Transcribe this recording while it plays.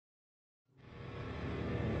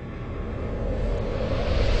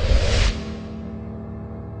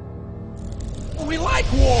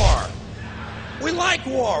war. We like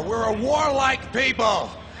war. We're a warlike people.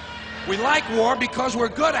 We like war because we're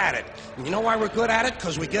good at it. And you know why we're good at it?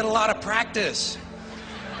 Because we get a lot of practice.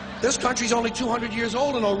 This country's only 200 years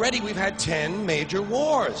old, and already we've had 10 major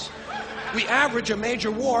wars. We average a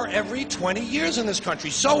major war every 20 years in this country,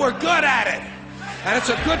 so we're good at it. And it's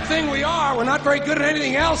a good thing we are. We're not very good at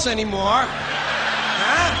anything else anymore.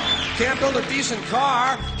 Huh? Can't build a decent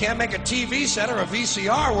car, can't make a TV set or a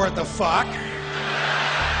VCR worth the fuck.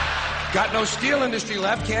 Got no steel industry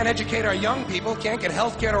left, can't educate our young people, can't get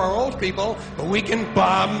health care to our old people, but we can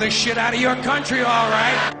bomb the shit out of your country, all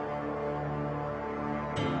right?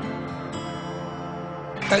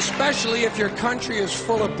 Especially if your country is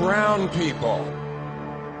full of brown people.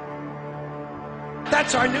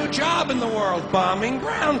 That's our new job in the world, bombing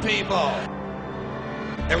brown people.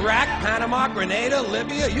 Iraq, Panama, Grenada,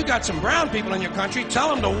 Libya, you got some brown people in your country, tell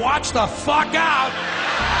them to watch the fuck out,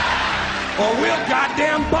 or we'll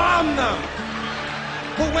goddamn bomb them.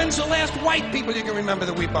 Well, when's the last white people you can remember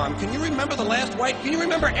that we bombed? Can you remember the last white? Can you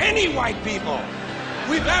remember any white people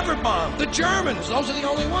we've ever bombed? The Germans, those are the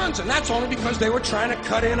only ones, and that's only because they were trying to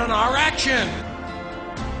cut in on our action.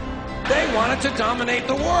 They wanted to dominate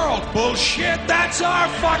the world. Bullshit, that's our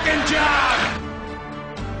fucking job!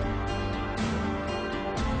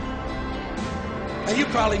 And you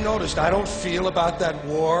probably noticed I don't feel about that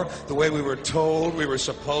war the way we were told we were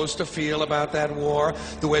supposed to feel about that war,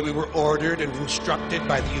 the way we were ordered and instructed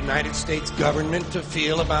by the United States government to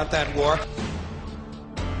feel about that war.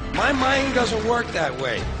 My mind doesn't work that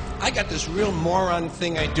way. I got this real moron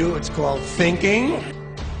thing I do, it's called thinking.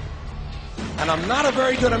 And I'm not a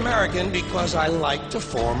very good American because I like to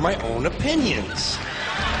form my own opinions.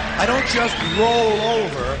 I don't just roll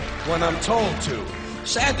over when I'm told to.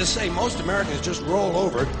 Sad to say, most Americans just roll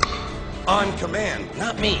over on command.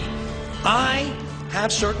 Not me. I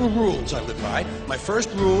have certain rules I live by. My first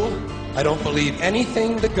rule, I don't believe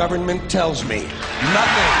anything the government tells me.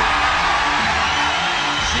 Nothing.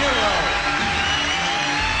 Zero.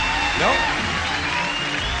 Nope.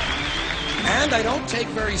 And I don't take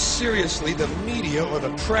very seriously the media or the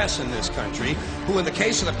press in this country, who in the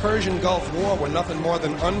case of the Persian Gulf War were nothing more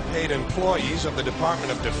than unpaid employees of the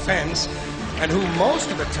Department of Defense, and who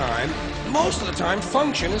most of the time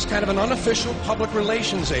function as kind of an unofficial public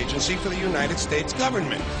relations agency for the United States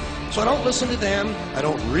government. So I don't listen to them, I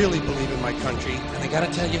don't really believe in my country, and I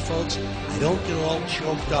gotta tell you folks, I don't get all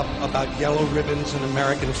choked up about yellow ribbons and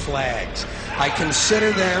American flags. I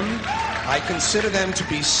consider them to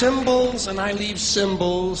be symbols, and I leave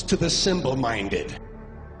symbols to the symbol-minded.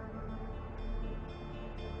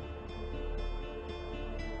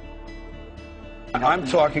 I'm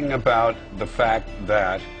talking about the fact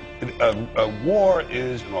that a war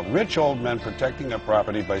is rich old men protecting their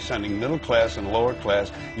property by sending middle-class and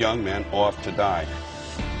lower-class young men off to die.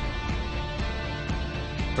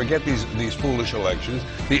 Forget these foolish elections.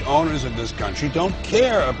 The owners of this country don't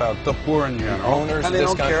care about the poor in general. Owners of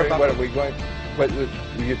this country? What are we going?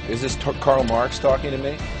 Is this Karl Marx talking to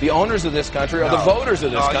me? The owners of this country are the voters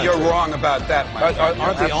of this country. You're wrong about that, my friend.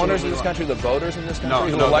 Aren't the owners of this country the voters in this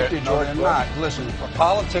country who elected George Bush? No, they're not. Listen,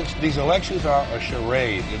 politics, these elections are a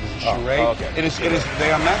charade. It is a charade. Oh, okay.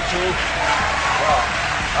 They are meant to, well,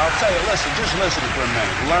 I'll tell you, just listen for a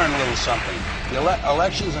minute. Learn a little something. The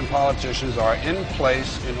elections and politicians are in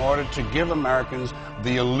place in order to give Americans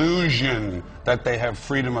the illusion that they have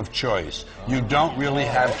freedom of choice. You don't really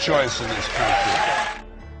have choice in this country.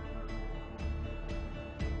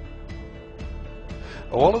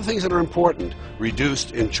 All of the things that are important,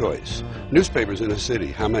 reduced in choice. Newspapers in a city,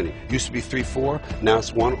 how many? Used to be 3, 4, now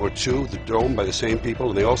it's 1 or 2. They're owned by the same people,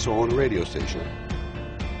 and they also own a radio station.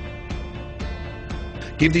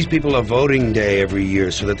 Give these people a voting day every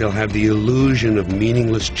year so that they'll have the illusion of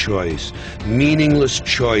meaningless choice. Meaningless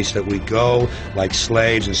choice that we go like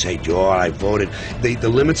slaves and say, "Oh, I voted." The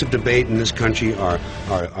limits of debate in this country are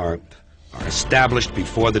established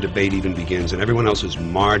before the debate even begins, and everyone else is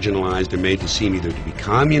marginalized. They're made to seem either to be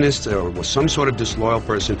communists or some sort of disloyal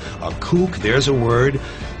person. A kook, there's a word,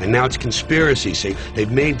 and now it's conspiracy. See, they've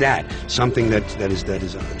made that something that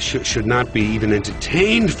should not be even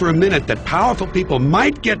entertained for a minute. That powerful people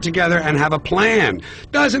might get together and have a plan.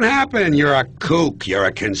 Doesn't happen. You're a kook. You're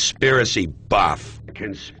a conspiracy buff. A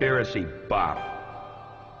conspiracy buff.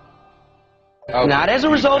 Okay. Not as a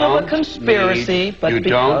result of a conspiracy, but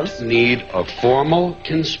because... You don't need a formal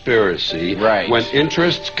conspiracy. Right. When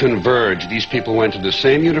interests converge, these people went to the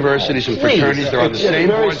same universities and fraternities, they're on the same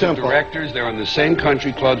boards of directors, they're on the same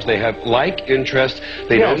country clubs, they have like interests,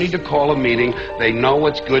 they don't need to call a meeting, they know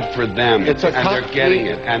what's good for them, and they're getting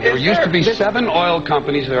it. And there used to be 7 oil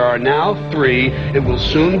companies, there are now 3, it will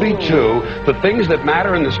soon be 2. The things that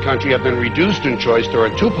matter in this country have been reduced in choice. There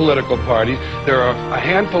are 2 political parties, there are a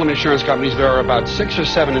handful of insurance companies, there are about 6 or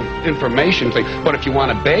 7 information things. But if you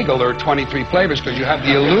want a bagel, there are 23 flavors because you have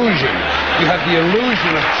the illusion. You have the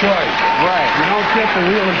illusion of choice. Right. You don't get the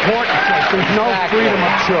real important choice. There's no freedom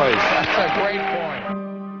of choice. That's a great point.